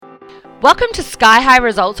Welcome to Sky High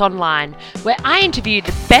Results Online, where I interview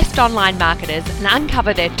the best online marketers and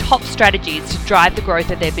uncover their top strategies to drive the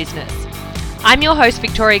growth of their business. I'm your host,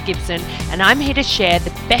 Victoria Gibson, and I'm here to share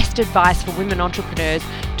the best advice for women entrepreneurs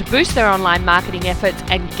to boost their online marketing efforts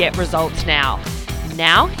and get results now.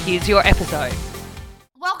 Now, here's your episode.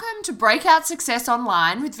 Welcome to Breakout Success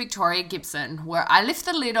Online with Victoria Gibson, where I lift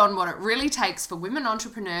the lid on what it really takes for women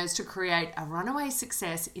entrepreneurs to create a runaway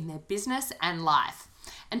success in their business and life.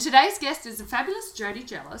 And today's guest is the fabulous Jody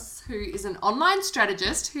Jealous, who is an online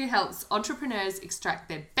strategist who helps entrepreneurs extract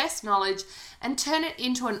their best knowledge and turn it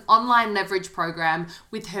into an online leverage program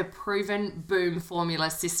with her proven Boom Formula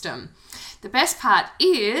system. The best part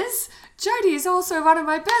is Jody is also one of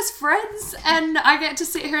my best friends, and I get to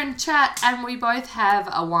sit here and chat, and we both have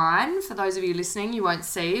a wine. For those of you listening, you won't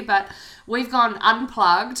see, but we've gone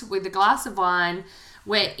unplugged with a glass of wine.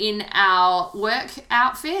 We're in our work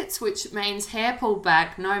outfits, which means hair pulled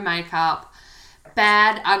back, no makeup,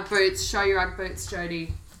 bad Ugg boots. Show your Ugg boots,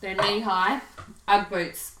 Jody. They're knee-high Ugg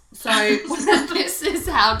boots. So this is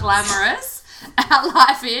how glamorous our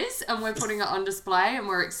life is, and we're putting it on display, and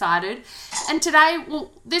we're excited. And today,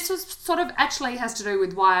 this was sort of actually has to do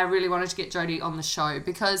with why I really wanted to get Jody on the show,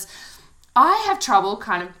 because I have trouble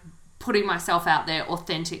kind of putting myself out there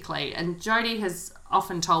authentically, and Jody has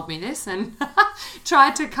often told me this and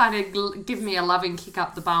tried to kind of give me a loving kick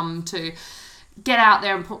up the bum to get out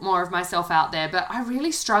there and put more of myself out there. But I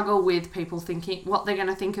really struggle with people thinking what they're going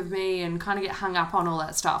to think of me and kind of get hung up on all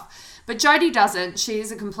that stuff. But Jody doesn't. She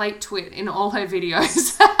is a complete twit in all her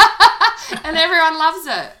videos and everyone loves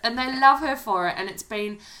it and they love her for it, and it's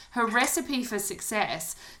been her recipe for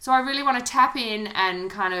success. So I really want to tap in and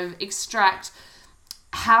kind of extract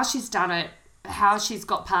how she's done it, how she's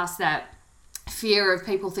got past that fear of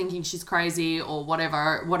people thinking she's crazy or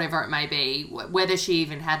whatever it may be, whether she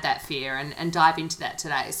even had that fear, and dive into that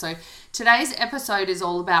today. So today's episode is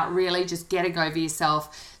all about really just getting over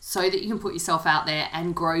yourself so that you can put yourself out there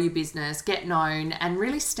and grow your business, get known, and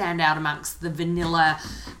really stand out amongst the vanilla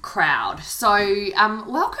crowd. So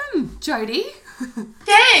welcome, Jody.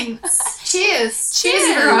 Thanks. Cheers. Cheers,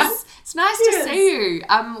 everyone. It's nice to see you.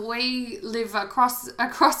 We live across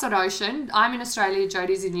an ocean. I'm in Australia,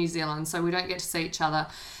 Jodie's in New Zealand, so we don't get to see each other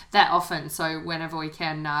that often. So whenever we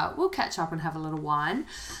can, we'll catch up and have a little wine.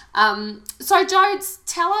 So Jodes,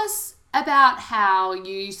 tell us about how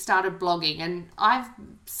you started blogging. And I've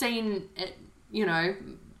seen it,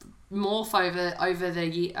 morph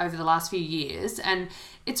over the last few years, and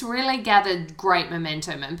it's really gathered great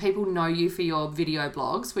momentum, and people know you for your video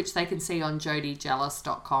blogs, which they can see on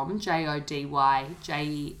jodyjealous.com,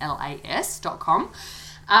 jodyjelas.com.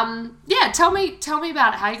 Tell me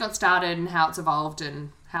about how you got started and how it's evolved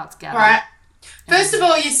and how it's gathered. All right. First of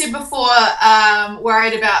all, you said before,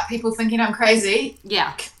 worried about people thinking I'm crazy.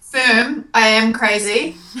 Yeah. Confirm, I am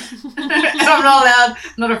crazy. And I'm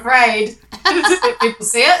not afraid to let people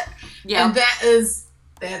see it. Yeah. And that is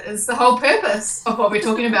the whole purpose of what we're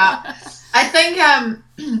talking about. I think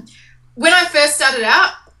when I first started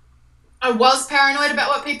out, I was paranoid about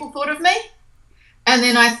what people thought of me. And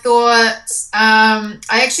then I thought, I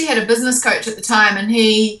actually had a business coach at the time, and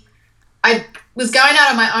I was going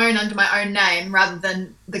out on my own under my own name rather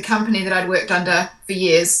than the company that I'd worked under for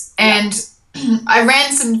years. And I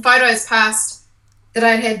ran some photos that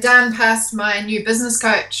I had done past my new business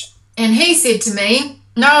coach. And he said to me,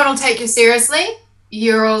 no one will take you seriously.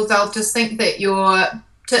 They'll just think that you're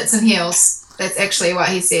tits and heels. That's actually what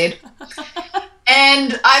he said.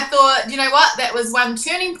 And I thought, you know what? That was one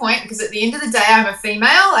turning point, because at the end of the day, I'm a female.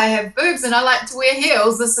 I have boobs and I like to wear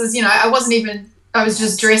heels. This is, I was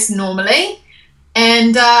just dressed normally.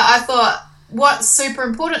 And I thought, what's super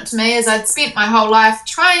important to me is I'd spent my whole life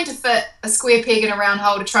trying to fit a square peg in a round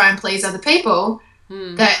hole to try and please other people.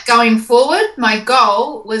 That going forward, my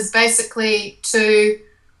goal was basically to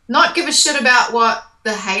not give a shit about what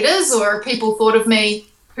the haters or people thought of me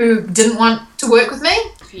who didn't want to work with me.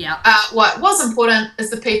 Yeah. What was important is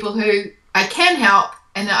the people who I can help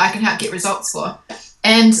and that I can help get results for.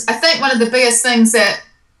 And I think one of the biggest things that,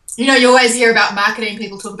 you always hear about marketing,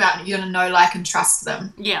 people talk about you're going to know, like, and trust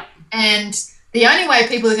them. Yeah. And the only way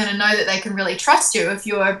people are going to know that they can really trust you if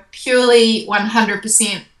you're purely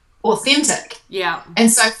 100% authentic. Yeah.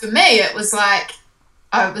 And so for me, it was like,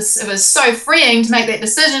 it was so freeing to make that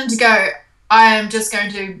decision to go, I am just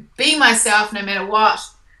going to be myself no matter what.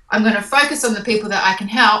 I'm going to focus on the people that I can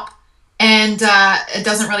help, and it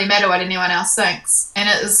doesn't really matter what anyone else thinks. And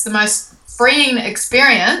it was the most freeing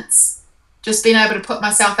experience, just being able to put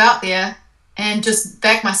myself out there and just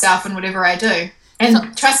back myself in whatever I do.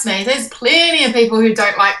 And trust me, there's plenty of people who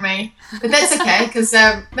don't like me. But that's okay, because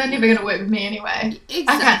they're never going to work with me anyway. Exactly.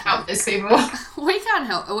 I can't help those people. We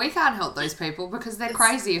can't help those people because they're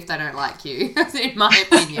crazy if they don't like you, in my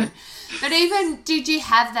opinion. But even, did you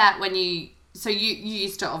have that when you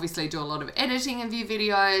used to obviously do a lot of editing of your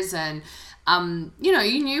videos and,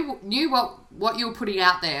 you knew what you were putting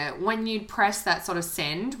out there. When you'd press that sort of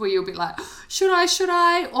send, were you a bit like, should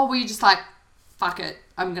I? Or were you just like, fuck it,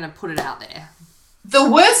 I'm going to put it out there?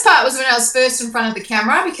 The worst part was when I was first in front of the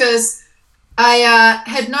camera, because I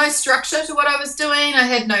had no structure to what I was doing. I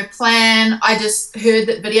had no plan. I just heard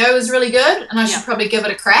that video was really good and I should probably give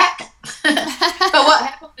it a crack. But what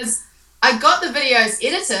happened is I got the videos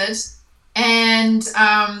edited, and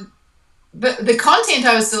but the content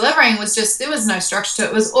I was delivering was just, there was no structure to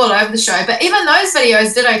it. It was all over the show. But even those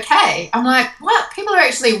videos did okay. I'm like, what? People are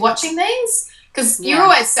actually watching these? Because you're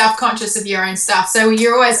always self-conscious of your own stuff. So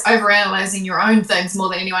you're always overanalyzing your own things more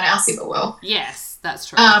than anyone else ever will. Yes, that's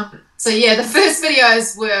true. So yeah, the first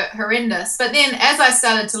videos were horrendous. But then as I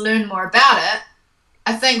started to learn more about it,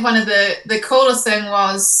 I think one of the coolest thing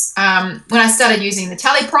was when I started using the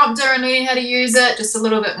teleprompter and learning how to use it, just a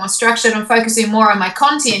little bit more structured and focusing more on my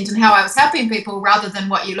content and how I was helping people rather than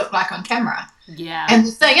what you look like on camera. Yeah. And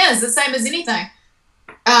the thing is, the same as anything.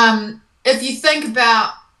 If you think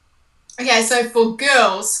about, okay, so for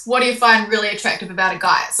girls, what do you find really attractive about a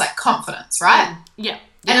guy? It's like confidence, right? Yeah.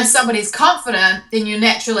 And if somebody's confident, then you're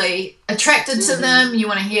naturally attracted to them. You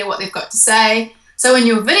want to hear what they've got to say. So in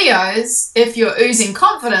your videos, if you're oozing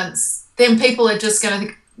confidence, then people are just going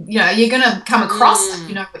to, you're going to come across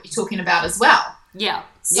what you're talking about as well. Yeah.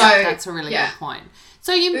 So that's a really good point.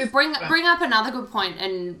 So you bring up another good point,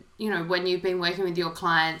 and when you've been working with your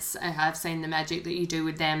clients, I've seen the magic that you do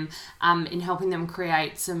with them in helping them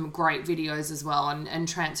create some great videos as well, and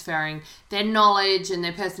transferring their knowledge and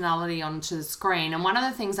their personality onto the screen. And one of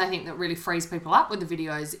the things I think that really frees people up with the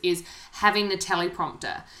videos is having the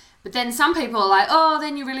teleprompter. But then some people are like, oh,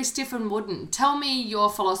 then you're really stiff and wooden. Tell me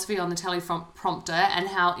your philosophy on the teleprompter and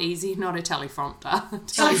how easy, not a teleprompter.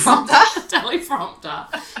 Teleprompter.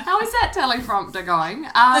 How is that teleprompter going?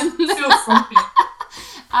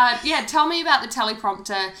 Tell me about the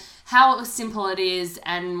teleprompter, how simple it is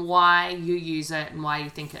and why you use it and why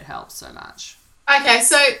you think it helps so much. Okay,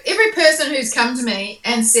 so every person who's come to me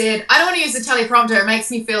and said, I don't want to use the teleprompter, it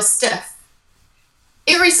makes me feel stiff.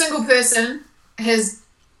 Every single person has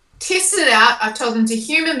tested it out. I've told them to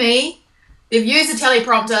humour me. They've used a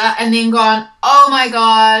teleprompter and then gone, oh my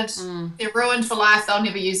God, they're ruined for life. They'll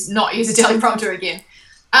never not use a teleprompter again.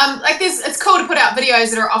 It's cool to put out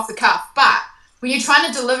videos that are off the cuff, but when you're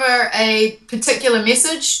trying to deliver a particular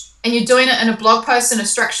message and you're doing it in a blog post in a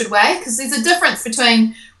structured way, because there's a difference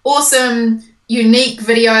between awesome, unique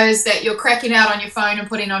videos that you're cracking out on your phone and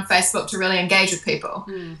putting on Facebook to really engage with people.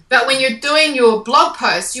 But when you're doing your blog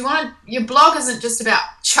post, your blog isn't just about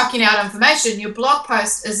chucking out information. Your blog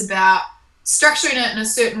post is about structuring it in a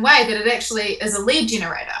certain way that it actually is a lead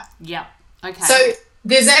generator. Yeah. Okay. So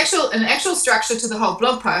there's an actual structure to the whole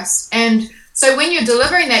blog post. And so when you're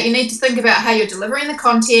delivering that, you need to think about how you're delivering the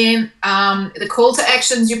content, the call to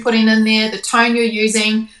actions you're putting in there, the tone you're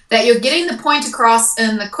using, that you're getting the point across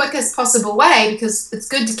in the quickest possible way, because it's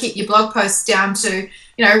good to keep your blog posts down to,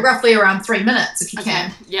 roughly around 3 minutes if you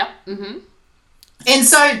can. Yep. Mm-hmm. And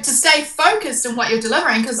so to stay focused on what you're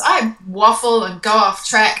delivering, because I waffle and go off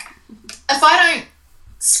track, if I don't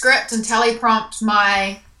script and teleprompt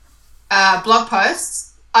my blog posts,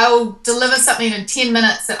 I will deliver something in 10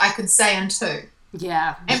 minutes that I could say in 2.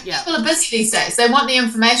 Yeah. And people are busy these days. They want the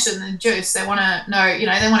information and juice. They want to know,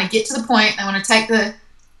 they want to get to the point. They want to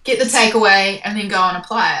get the takeaway and then go and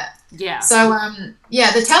apply it. Yeah. So, the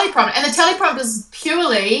teleprompter. And the teleprompter is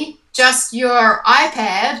purely just your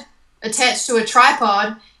iPad attached to a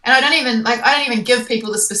tripod. And I don't even give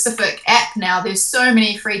people the specific app now. There's so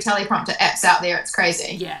many free teleprompter apps out there. It's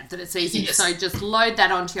crazy. Yeah, that it's easy. So just load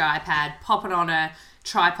that onto your iPad, pop it on a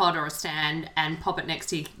tripod or a stand, and pop it next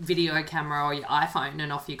to your video camera or your iPhone,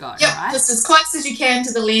 and off you go. Yep, right? just as close as you can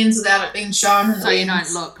to the lens without it being shown. So you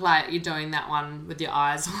don't look like you're doing that one with your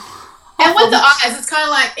eyes. And with the eyes, it's kind of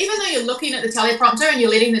like, even though you're looking at the teleprompter and you're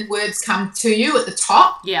letting the words come to you at the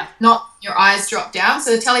top, not your eyes drop down.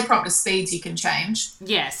 So the teleprompter speeds you can change.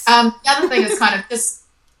 Yes. The other thing is kind of just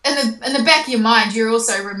in the back of your mind, you're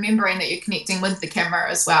also remembering that you're connecting with the camera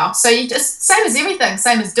as well. So you just, same as everything,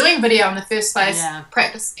 same as doing video in the first place. Yeah.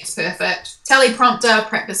 Practice makes perfect. Teleprompter,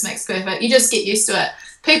 practice makes perfect. You just get used to it.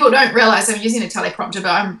 People don't realize I'm using a teleprompter,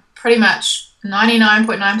 but I'm pretty much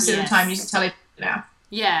 99.9% of the time using a teleprompter now.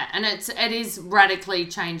 Yeah, and it is radically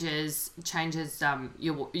changes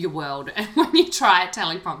your world when you try a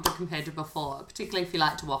teleprompter compared to before, particularly if you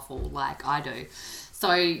like to waffle like I do.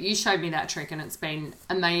 So you showed me that trick and it's been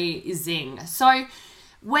amazing. So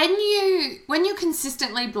when you're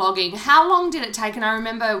consistently blogging, how long did it take? And I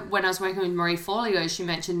remember when I was working with Marie Forleo, she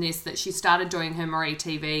mentioned this, that she started doing her Marie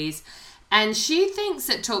TVs. And she thinks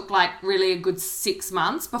it took like really a good 6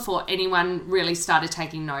 months before anyone really started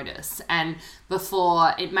taking notice and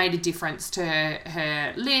before it made a difference to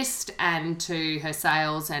her list and to her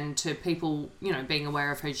sales and to people, you know, being aware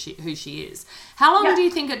of who she is. How long do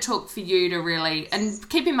you think it took for you to really, and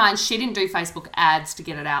keep in mind she didn't do Facebook ads to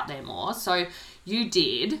get it out there more, so you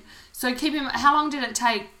did. So how long did it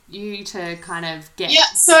take you to kind of get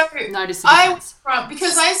notice the difference?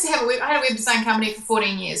 Because I used to have I had a web design company for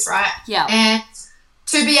 14 years, right? Yeah. And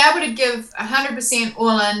to be able to give 100%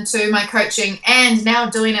 all in to my coaching and now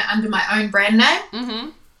doing it under my own brand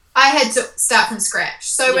name, I had to start from scratch.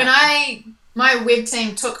 So when my web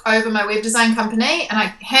team took over my web design company and I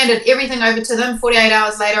handed everything over to them, 48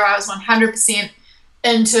 hours later, I was 100%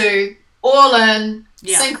 into all in,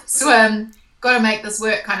 sink or swim, got to make this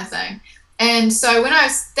work kind of thing. And so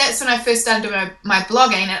that's when I first started doing my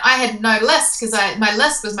blogging, and I had no list because my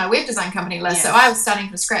list was my web design company list. So I was starting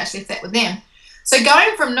from scratch, left that with them. So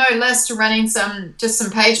going from no list to running some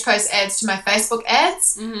page post ads to my Facebook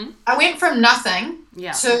ads, I went from nothing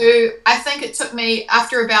to, I think it took me,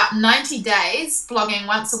 after about 90 days blogging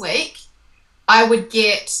once a week, I would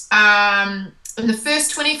get, in the first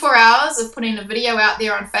 24 hours of putting a video out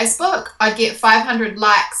there on Facebook, I'd get 500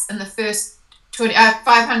 likes in the first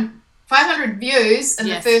 500 views in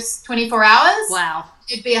the first 24 hours. Wow.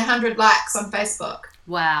 It'd be 100 likes on Facebook.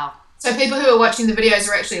 Wow. So people who are watching the videos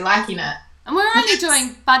are actually liking it. And we're only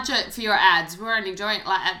doing budget for your ads. We're only doing,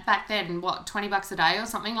 like, back then, what, $20 a day or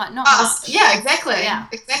something? Like, not much. Yeah, exactly. Yeah.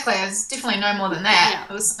 Exactly. It was definitely no more than that.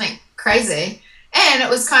 Yeah. It was something crazy. And it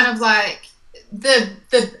was kind of like the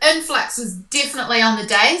influx was definitely on the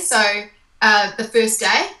day. So the first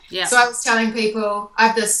day. Yeah. So I was telling people I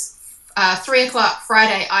have this 3 o'clock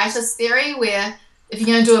Friday itis theory where if you're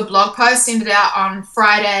going to do a blog post, send it out on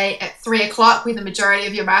Friday at 3 o'clock with the majority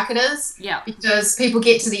of your marketers. Yeah. Because people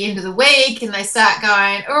get to the end of the week and they start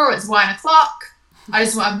going, oh, it's 1 o'clock.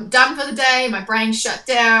 I'm done for the day. My brain's shut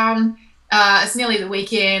down. It's nearly the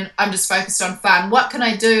weekend. I'm just focused on fun. What can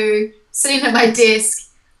I do sitting at my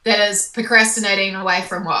desk that is procrastinating away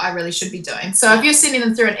from what I really should be doing? So if you're sending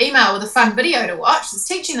them through an email with a fun video to watch that's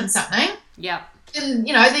teaching them something, then,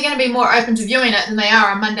 you know, they're going to be more open to viewing it than they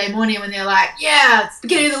are on Monday morning when they're like, yeah, it's the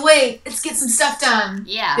beginning of the week, let's get some stuff done.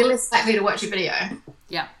 Yeah. They're less likely to watch your video.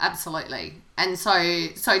 Yeah, absolutely. And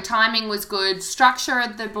so timing was good. Structure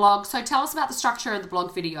of the blog. So tell us about the structure of the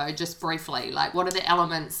blog video just briefly. Like, what are the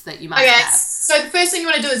elements that you must have? So the first thing you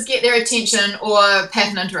want to do is get their attention or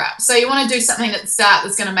pattern interrupt. So you want to do something at the start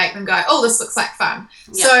that's going to make them go, oh, this looks like fun.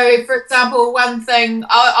 Yeah. So, for example, one thing,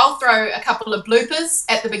 I'll throw a couple of bloopers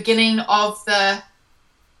at the beginning of the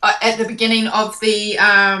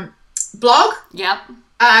blog. Yep.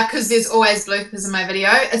 Because there's always bloopers in my video.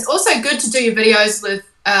 It's also good to do your videos with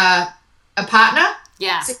a partner.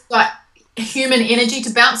 Yeah. So it's like human energy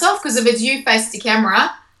to bounce off, because if it's you face the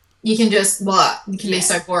camera, you can just, you can be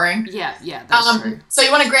so boring. Yeah, that's true. So you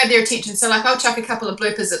want to grab their attention. So like I'll chuck a couple of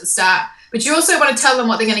bloopers at the start, but you also want to tell them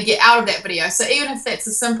what they're going to get out of that video. So even if that's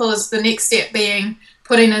as simple as the next step being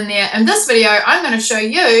putting in there, in this video, I'm going to show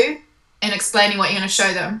you and explaining what you're going to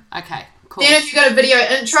show them. Okay, cool. Then if you've got a video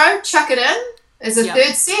intro, chuck it in as a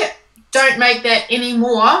third step. Don't make that any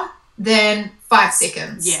more than 5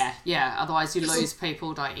 seconds. Yeah. Otherwise you lose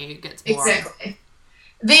people, don't you? It gets boring. Exactly.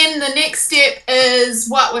 Then the next step is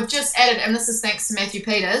what we've just added, and this is thanks to Matthew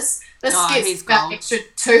Peters. This gets about an extra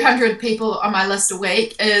 200 people on my list a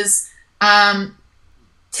week, is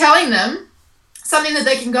telling them something that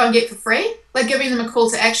they can go and get for free, like giving them a call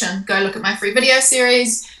to action. Go look at my free video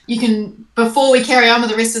series. You can, before we carry on with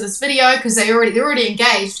the rest of this video, because they're already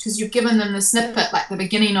engaged, because you've given them the snippet, like the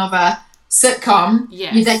beginning of a sitcom.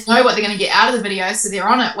 Yes. They know what they're going to get out of the video, so they're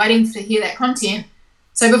on it waiting to hear that content.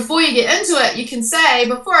 So before you get into it, you can say,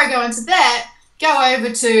 before I go into that, go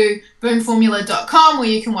over to boomformula.com where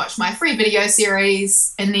you can watch my free video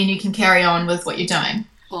series, and then you can carry on with what you're doing.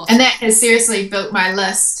 Awesome. And that has seriously built my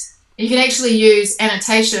list. You can actually use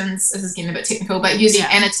annotations, this is getting a bit technical, but using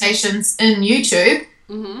annotations in YouTube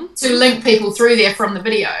to link people through there from the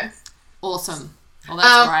video. Awesome. Well,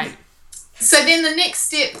 that's great. So then the next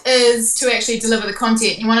step is to actually deliver the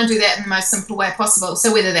content. You want to do that in the most simple way possible.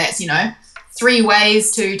 So whether that's, 3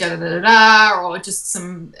 ways to da-da-da-da-da, or just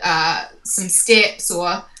some steps,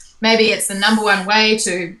 or maybe it's the number 1 way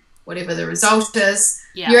to whatever the result is.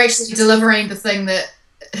 Yeah. You're actually delivering the thing that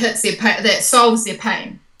hits their pain, that solves their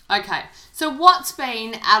pain. Okay. So what's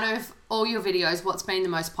been, out of all your videos, what's been the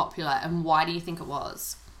most popular and why do you think it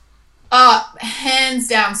was? Hands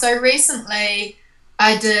down. So recently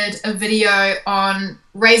I did a video on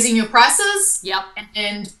raising your prices. Yep.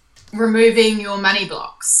 And removing your money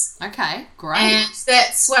blocks. Okay, great. And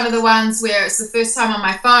that's one of the ones where it's the first time on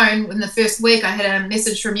my phone, in the first week, I had a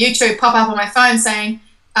message from YouTube pop up on my phone saying,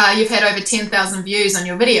 you've had over 10,000 views on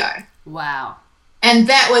your video. Wow. And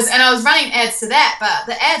I was running ads to that, but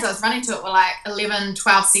the ads I was running to it were like 11,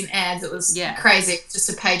 12 cent ads. It was crazy. Just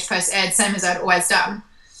a page post ad, same as I'd always done.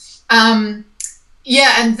 And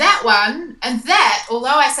that, although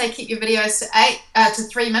I say keep your videos to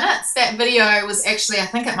 3 minutes, that video was actually, I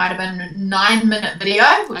think it might have been a 9-minute video,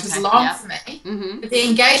 which is long for me. Mm-hmm. But the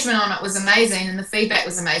engagement on it was amazing and the feedback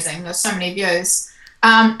was amazing. There's so many views.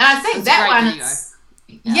 And I think that one is,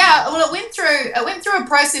 it went through a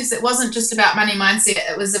process that wasn't just about money mindset.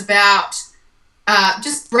 It was about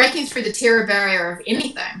just breaking through the terror barrier of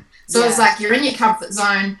anything. So it's like you're in your comfort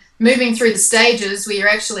zone, moving through the stages where you're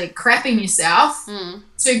actually crapping yourself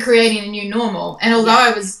to creating a new normal. And although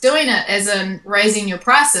I was doing it as in raising your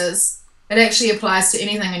prices, it actually applies to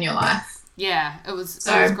anything in your life. Yeah, it was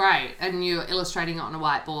great. And you're illustrating it on a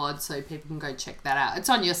whiteboard so people can go check that out. It's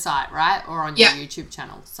on your site, right? Or on your YouTube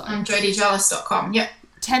channel. So on jodiejealous.com,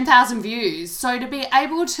 10,000 views. So to be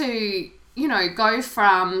able to, go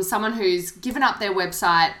from someone who's given up their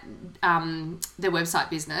website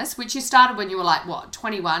business, which you started when you were like, what,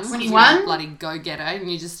 21? 21. Bloody go-getter.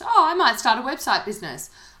 And you just, I might start a website business.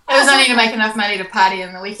 It was only to make enough money to party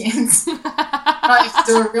in the weekends. I used to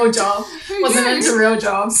do a real job. Wasn't into real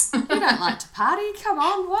jobs. You don't like to party? Come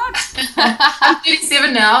on, what? I'm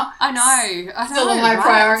 37 now. I know. Still a high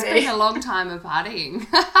priority. It's been a long time of partying.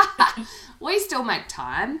 We still make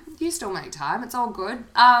time. You still make time. It's all good.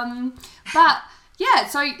 But yeah,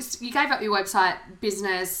 so you gave up your website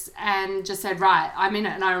business and just said, right, I'm in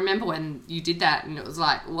it. And I remember when you did that and it was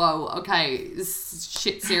like, whoa, okay, this is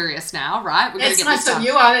shit serious now, right? That's when I took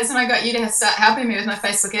you on. That's when I got you to start helping me with my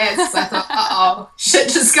Facebook ads. So I thought, shit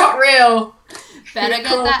just got real. Better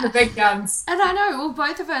get that. The big guns. And I know, well,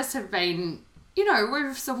 both of us have been,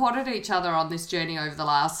 we've supported each other on this journey over the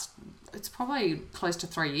last, it's probably close to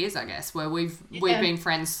 3 years, I guess, where we've been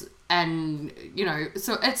friends. And,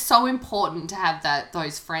 so it's so important to have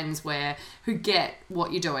those friends who get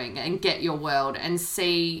what you're doing and get your world and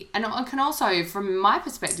see, and I can also, from my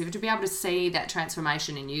perspective, to be able to see that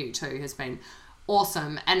transformation in you too has been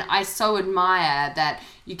awesome. And I so admire that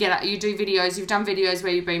you do videos, you've done videos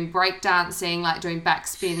where you've been breakdancing, like doing back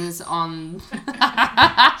spins on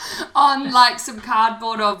on like some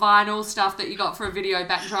cardboard or vinyl stuff that you got for a video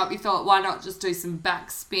backdrop. You thought, why not just do some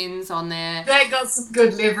back spins on there? That got some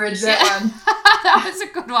good leverage, that one. That was a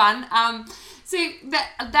good one. See,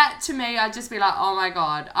 that to me, I'd just be like, oh my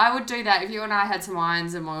God, I would do that. If you and I had some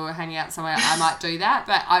wines and we were hanging out somewhere, I might do that.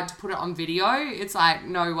 But to put it on video, it's like,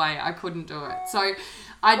 no way, I couldn't do it. So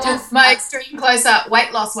my extreme close-up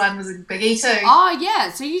weight loss one was a biggie too. Oh, yeah.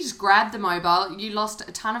 So you just grabbed the mobile. You lost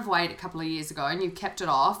a ton of weight a couple of years ago and you kept it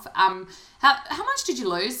off. How much did you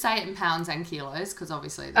lose? Say it in pounds and kilos, because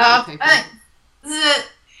obviously people...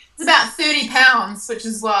 It's about 30 pounds, which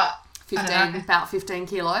is what? About 15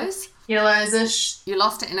 kilos. Kilos-ish. You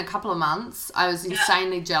lost it in a couple of months. I was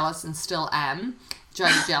insanely jealous and still am.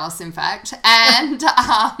 Jody jealous, in fact. And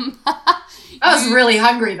I was really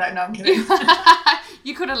hungry though. No, I'm kidding.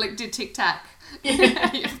 You could have did Tic Tac.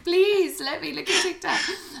 Please let me look at Tic Tac.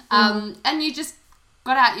 And you just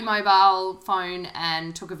got out your mobile phone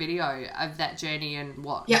and took a video of that journey and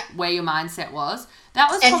where your mindset was. That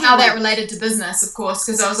was and how that related to business, of course,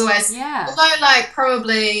 because I was always although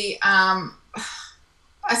probably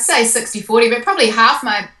I say 60-40, but probably half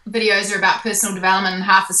my videos are about personal development and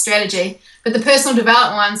half a strategy. But the personal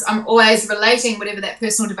development ones, I'm always relating whatever that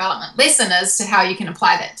personal development lesson is to how you can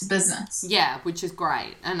apply that to business. Yeah, which is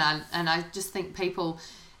great. And I just think people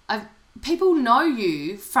know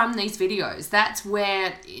you from these videos. That's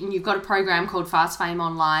where you've got a program called Fast Fame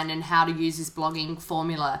Online and how to use this blogging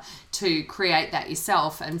formula to create that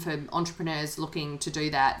yourself. And for entrepreneurs looking to do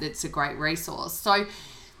that, it's a great resource. So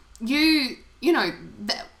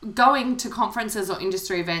going to conferences or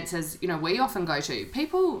industry events, as we often go to,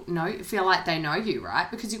 people feel like they know you, right?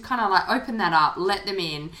 Because you kind of like open that up, let them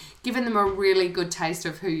in, giving them a really good taste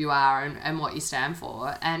of who you are and what you stand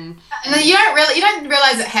for. And you don't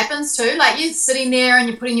realize it happens too. Like you're sitting there and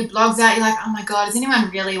you're putting your blogs out. You're like, oh my God, is anyone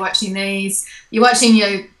really watching these? You're watching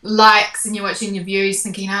your likes and you're watching your views,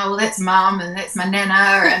 thinking, oh well, that's mum and that's my nana.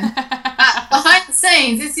 And behind the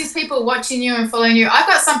scenes, there's these people watching you and following you. I've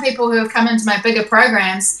got some people who have come into my bigger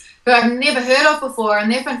programs who I've never heard of before,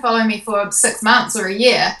 and they've been following me for 6 months or a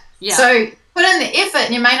year. Yeah. So put in the effort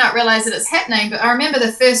and you may not realize that it's happening. But I remember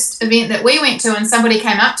the first event that we went to and somebody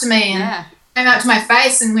came up to me and came up to my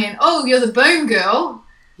face and went, "Oh, you're the boom girl."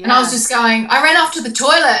 Yeah. And I was just going, I ran off to the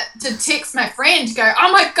toilet to text my friend to go,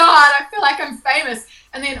 "Oh my God, I feel like I'm famous."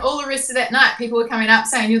 And then all the rest of that night, people were coming up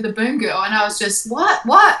saying, "You're the boom girl." And I was just, what?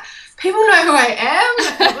 People know who I am?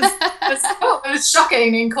 It was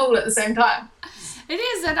shocking and cool at the same time. It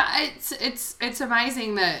is, and it's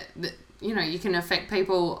amazing that you know, you can affect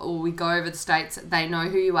people, or we go over the states, they know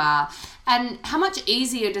who you are. And how much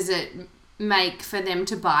easier does it make for them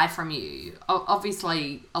to buy from you?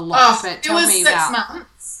 Obviously a lot, but tell me about... 6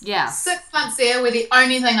 months. Yeah. 6 months there where the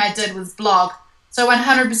only thing I did was blog. So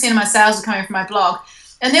 100% of my sales were coming from my blog.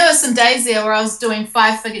 And there were some days there where I was doing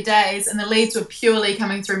 5-figure days and the leads were purely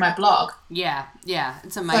coming through my blog. Yeah.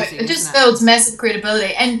 It's amazing. So it just builds massive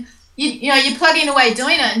credibility. And, you know, you're plugging away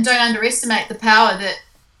doing it, and don't underestimate the power that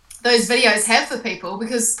those videos have for people,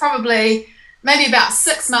 because probably maybe about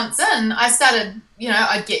 6 months in, I started, you know,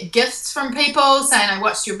 I'd get gifts from people saying, "I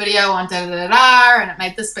watched your video on da-da-da-da, and it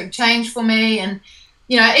made this big change for me." And,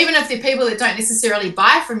 you know, even if they're people that don't necessarily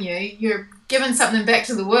buy from you, you're giving something back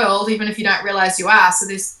to the world, even if you don't realize you are. So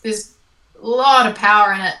there's a lot of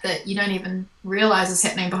power in it that you don't even realize is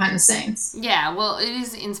happening behind the scenes. Yeah, well, it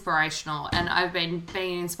is inspirational, and I've been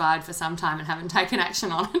being inspired for some time and haven't taken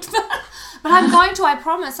action on it. But I'm going to, I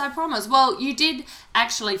promise. Well, you did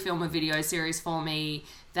actually film a video series for me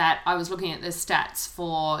that I was looking at the stats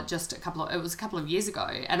for just a couple of years ago,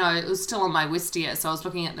 and it was still on my Wistia, so I was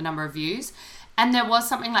looking at the number of views. And there was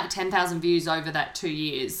something like 10,000 views over that 2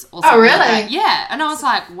 years. Or something. Oh, really? Like yeah. And I was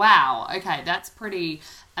like, wow, okay, that's pretty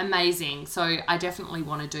amazing. So I definitely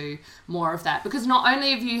want to do more of that, because not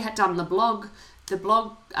only have you done the blog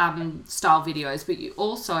style videos, but you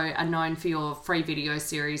also are known for your free video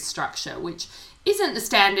series structure, which isn't the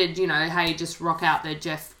standard, you know, hey, just rock out the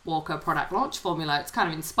Jeff Walker product launch formula. It's kind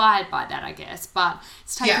of inspired by that, I guess, but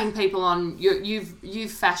it's taking people on.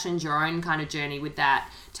 You've fashioned your own kind of journey with that.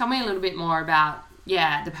 Tell me a little bit more about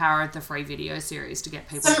the power of the free video series to get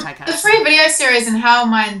people to take action. The free video series and how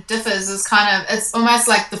mine differs is it's almost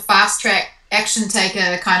like the fast track action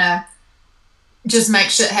taker kind of just make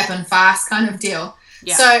shit happen fast kind of deal.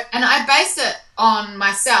 Yeah. So, and I based it on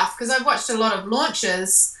myself because I've watched a lot of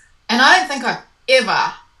launches, and I don't think I've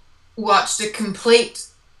ever watched a complete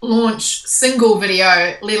launch single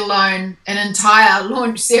video, let alone an entire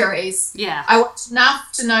launch series. Yeah. I watched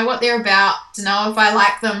enough to know what they're about, to know if I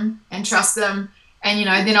like them and trust them. And, you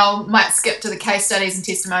know, then might skip to the case studies and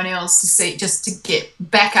testimonials to see, just to get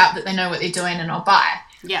back up that they know what they're doing, and I'll buy.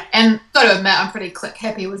 Yeah. And got to admit, I'm pretty click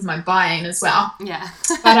happy with my buying as well. Yeah.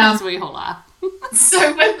 But as we all are.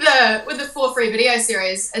 So with the 4 free video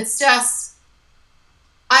series, it's just,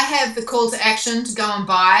 I have the call to action to go and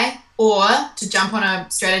buy, or to jump on a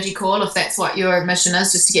strategy call if that's what your mission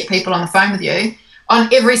is, just to get people on the phone with you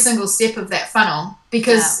on every single step of that funnel.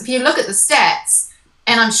 Because if you look at the stats,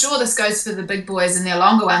 and I'm sure this goes for the big boys and their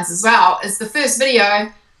longer ones as well, is the first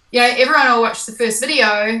video, you know, everyone will watch the first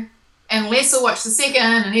video, and less will watch the second,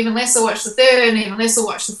 and even less will watch the third, and even less will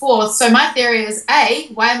watch the fourth. So my theory is,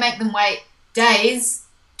 why make them wait days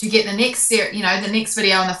to get the next the next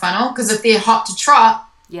video on the funnel? Because if they're hot to trot,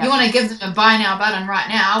 you want to give them a buy now button right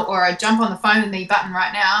now, or a jump on the phone with me button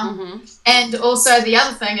right now. Mm-hmm. And also the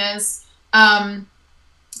other thing is,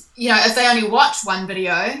 if they only watch one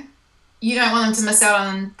video, you don't want them to miss out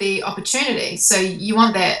on the opportunity. So you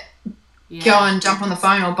want that go and jump on the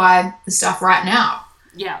phone or buy the stuff right now.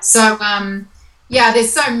 Yeah. So,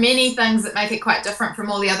 there's so many things that make it quite different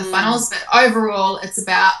from all the other funnels, but overall it's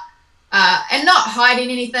about, and not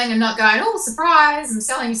hiding anything and not going, oh, surprise, I'm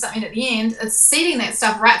selling you something at the end. It's seeding that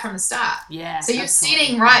stuff right from the start. Yeah. So you're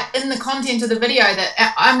seeding right in the content of the video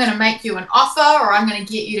that I'm going to make you an offer, or I'm going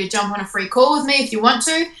to get you to jump on a free call with me if you want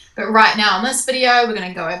to. But right now in this video, we're going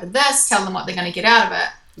to go over this, tell them what they're going to get out of it.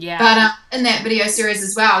 Yeah. But in that video series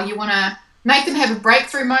as well, you want to make them have a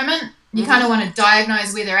breakthrough moment. You kind of want to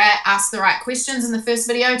diagnose where they're at, ask the right questions in the first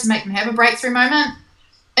video to make them have a breakthrough moment.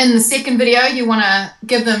 In the second video, you want to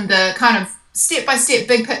give them the kind of step-by-step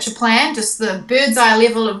big picture plan, just the bird's eye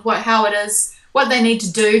level of how it is, what they need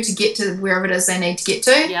to do to get to wherever it is they need to get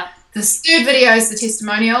to. Yep. The third video is the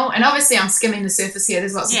testimonial, and obviously I'm skimming the surface here.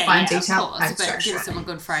 There's lots of fine detail. Of course, but gives them a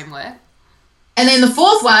good framework. And then the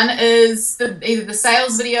fourth one is either the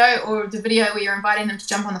sales video or the video where you're inviting them to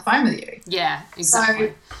jump on the phone with you. Yeah, exactly.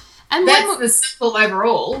 So and that's the simple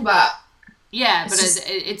overall, but... Yeah, but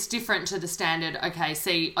it's different to the standard,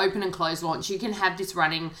 open and close launch. You can have this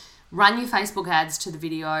run your Facebook ads to the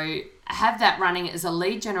video, have that running as a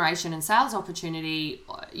lead generation and sales opportunity,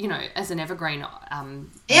 you know, as an evergreen. You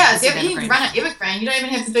can run it evergreen. You don't even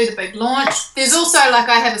have to do the big launch. There's also, like,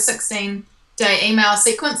 I have a 16-day email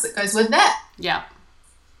sequence that goes with that. Yeah.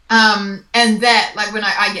 And that, like, when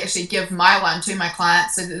I actually give my one to my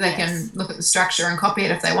clients so that they can look at the structure and copy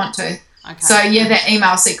it if they want to. Okay. So, yeah, that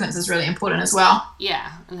email sequence is really important as well.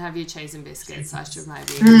 Yeah, and have your cheese and biscuits. I should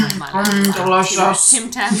maybe make my delicious.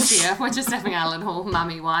 Tim Tams here. We're just having our little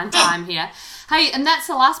mummy wine time here. Hey, and that's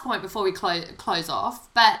the last point before we close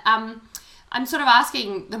off. But I'm sort of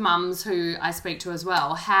asking the mums who I speak to as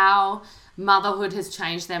well how motherhood has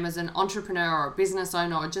changed them as an entrepreneur or a business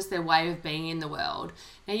owner or just their way of being in the world.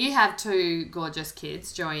 Now, you have two gorgeous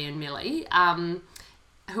kids, Joey and Millie,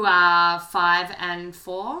 who are 5 and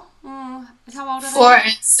 4. How old are they? 4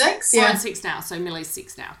 and 6, 4 and 6 now. So Millie's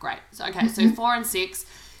 6 now. Great. So, okay, so 4 and 6.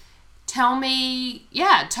 Tell me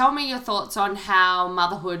your thoughts on how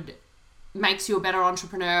motherhood makes you a better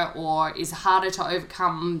entrepreneur or is harder to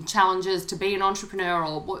overcome challenges to be an entrepreneur,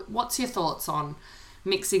 or what's your thoughts on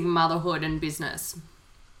mixing motherhood and business?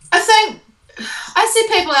 I think I see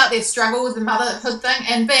people out there struggle with the motherhood thing,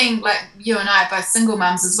 and being like you and I are both single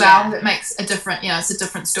mums as well, that makes a different, it's a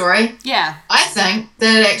different story. Yeah. I think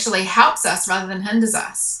that it actually helps us rather than hinders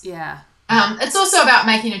us. Yeah. It's also about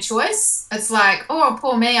making a choice. It's like, oh,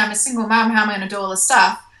 poor me, I'm a single mum, how am I going to do all this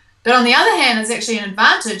stuff? But on the other hand, it's actually an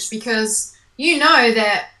advantage because you know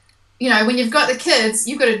that, when you've got the kids,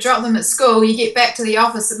 you've got to drop them at school, you get back to the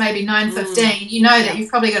office at maybe 9:15, you know that you've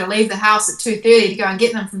probably got to leave the house at 2:30 to go and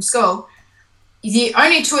get them from school. The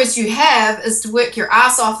only choice you have is to work your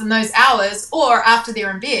ass off in those hours or after they're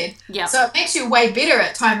in bed. Yep. So it makes you way better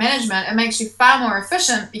at time management. It makes you far more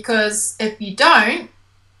efficient because if you don't,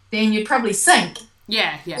 then you'd probably sink.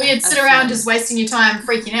 Yeah. Or you'd sit around just wasting your time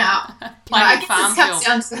freaking out. I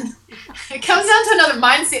guess it comes down to another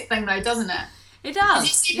mindset thing though, doesn't it? It does. You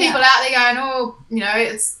see people out there going,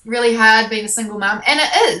 it's really hard being a single mum. And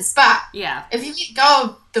it is. But if you let go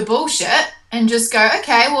of the bullshit and just go,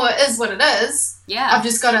 okay, well, it is what it is. Yeah. I've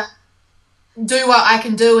just got to do what I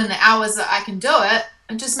can do in the hours that I can do it.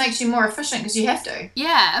 It just makes you more efficient because you have to.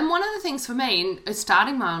 Yeah, and one of the things for me in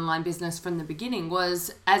starting my online business from the beginning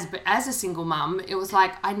was as a single mum, it was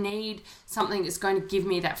like I need something that's going to give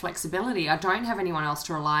me that flexibility. I don't have anyone else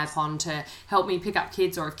to rely upon to help me pick up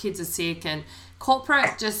kids or if kids are sick, and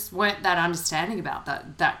corporate just weren't that understanding about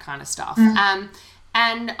that kind of stuff.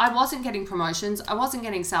 And I wasn't getting promotions. I wasn't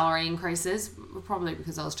getting salary increases, probably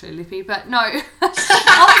because I was too lippy. But no,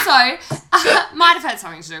 also might have had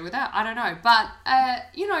something to do with that. I don't know. But,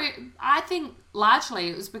 I think largely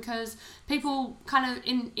it was because people kind of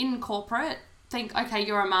in corporate think, okay,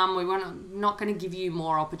 you're a mum, not going to give you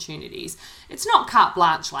more opportunities. It's not carte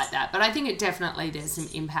blanche like that, but I think there's some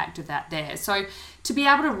impact of that there. So to be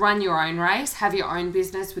able to run your own race, have your own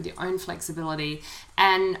business with your own flexibility,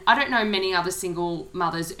 and I don't know many other single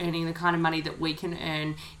mothers earning the kind of money that we can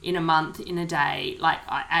earn in a month, in a day. Like,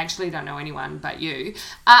 I actually don't know anyone but you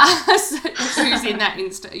who's in that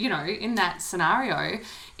in that scenario.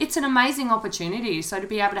 It's an amazing opportunity. So to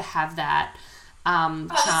be able to have that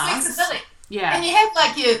chance. Flexibility. Yeah. And you have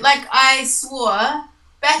I swore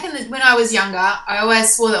back when I was younger, I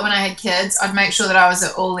always swore that when I had kids, I'd make sure that I was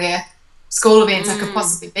at all their school events I could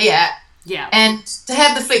possibly be at. Yeah. And to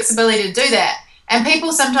have the flexibility to do that. And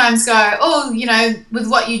people sometimes go, oh, with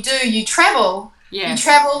what you do, you travel. Yeah. You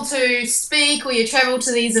travel to speak or you travel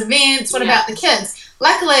to these events. What about the kids?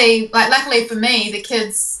 Luckily for me, the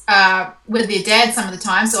kids are with their dad some of the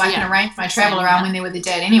time, so I can arrange my travel around when they're with their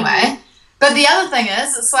dad anyway. Mm-hmm. But the other thing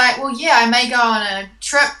is, it's like, well, yeah, I may go on a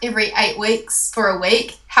trip every 8 weeks for a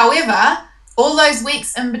week. However, all those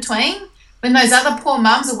weeks in between, when those other poor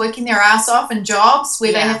mums are working their ass off in jobs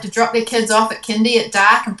where they have to drop their kids off at kindy at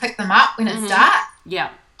dark and pick them up when it's dark. Yeah.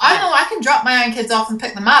 I know I can drop my own kids off and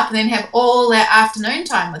pick them up and then have all that afternoon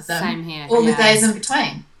time with them. Same here. All the days in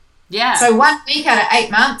between. Yeah. So 1 week out of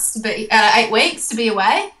 8 weeks to be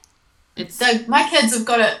away. So my kids have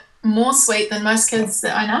got it more sweet than most kids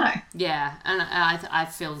that I know. Yeah, and I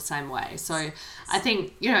feel the same way. So I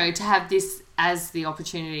think, to have this as the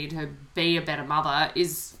opportunity to be a better mother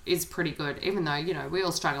is pretty good, even though, we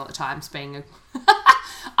all struggle at times being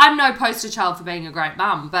I'm no poster child for being a great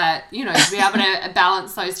mum, but, to be able to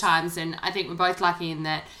balance those times, and I think we're both lucky in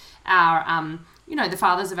that our, the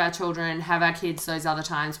fathers of our children have our kids those other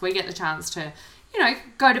times. We get the chance to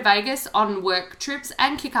go to Vegas on work trips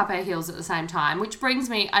and kick up our heels at the same time, which brings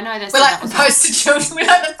me, I know there's... We're like the poster children. We're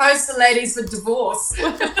like the poster ladies for divorce.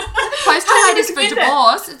 Poster ladies for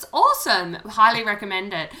divorce. It's awesome. Highly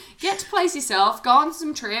recommend it. Get to place yourself, go on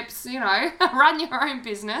some trips, run your own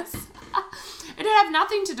business. It have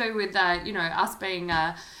nothing to do with, us being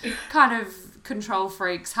kind of control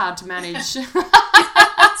freaks, hard to manage.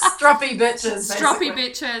 Stroppy bitches. Stroppy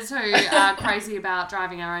bitches who are crazy about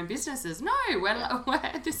driving our own businesses. No,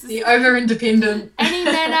 this is the over-independent. Any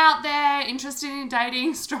men out there interested in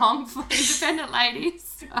dating strong, independent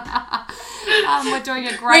ladies? We're doing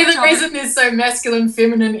a great job. The reason there's so masculine,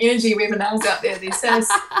 feminine energy webinars out there these days.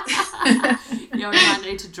 We might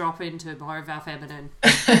need to drop into more of our feminine.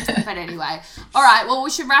 But anyway, all right, well, we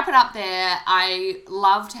should wrap it up there. I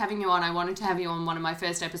loved having you on. I wanted to have you on one of my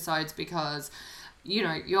first episodes because you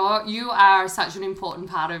are such an important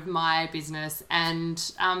part of my business,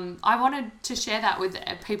 and I wanted to share that with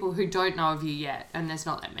people who don't know of you yet, and there's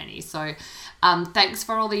not that many. So thanks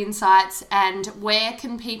for all the insights. And where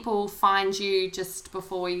can people find you, just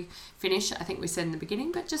before we finish? I think we said in the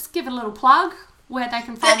beginning, but just give a little plug where they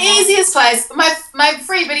can find the easiest place. My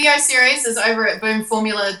free video series is over at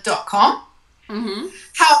boomformula.com. Mm-hmm.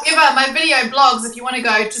 However, my video blogs, if you want to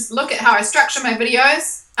go just look at how I structure my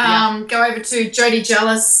videos, go over to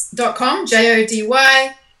jodyjealous.com,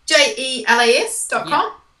 JODYJELAS.com.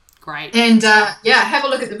 Yeah. Great. And have a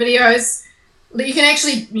look at the videos. You can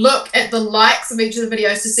actually look at the likes of each of the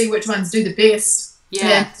videos to see which ones do the best.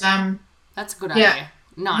 Yeah. And, that's a good idea.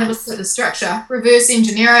 Nice. Have a look at the structure, reverse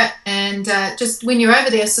engineer it, and just when you're over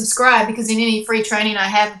there, subscribe, because in any free training I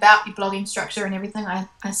have about your blogging structure and everything, I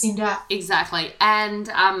send out. Exactly.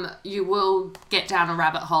 And you will get down a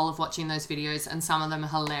rabbit hole of watching those videos, and some of them are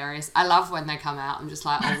hilarious. I love when they come out. I'm just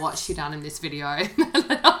like, oh, what's she done in this video?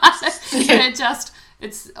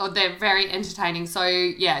 They're very entertaining. So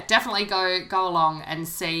yeah, definitely go along and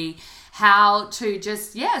see how to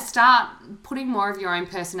just start putting more of your own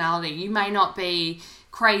personality. You may not be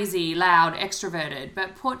crazy, loud, extroverted,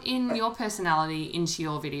 but put in your personality into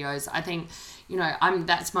your videos. I think,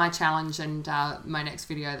 that's my challenge, and my next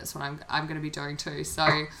video, that's what I'm going to be doing too.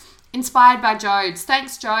 So inspired by Jodes.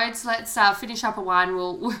 Thanks, Jodes. Let's finish up a wine.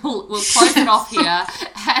 We'll close it off here.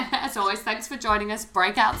 And as always, thanks for joining us.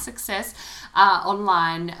 Breakout Success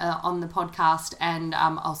online on the podcast, and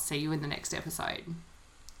I'll see you in the next episode.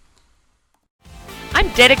 I'm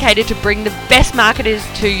dedicated to bring the best marketers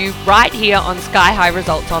to you right here on Sky High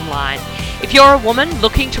Results Online. If you're a woman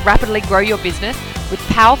looking to rapidly grow your business with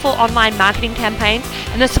powerful online marketing campaigns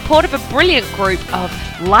and the support of a brilliant group of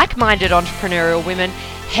like-minded entrepreneurial women,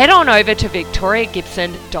 head on over to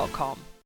victoriagibson.com.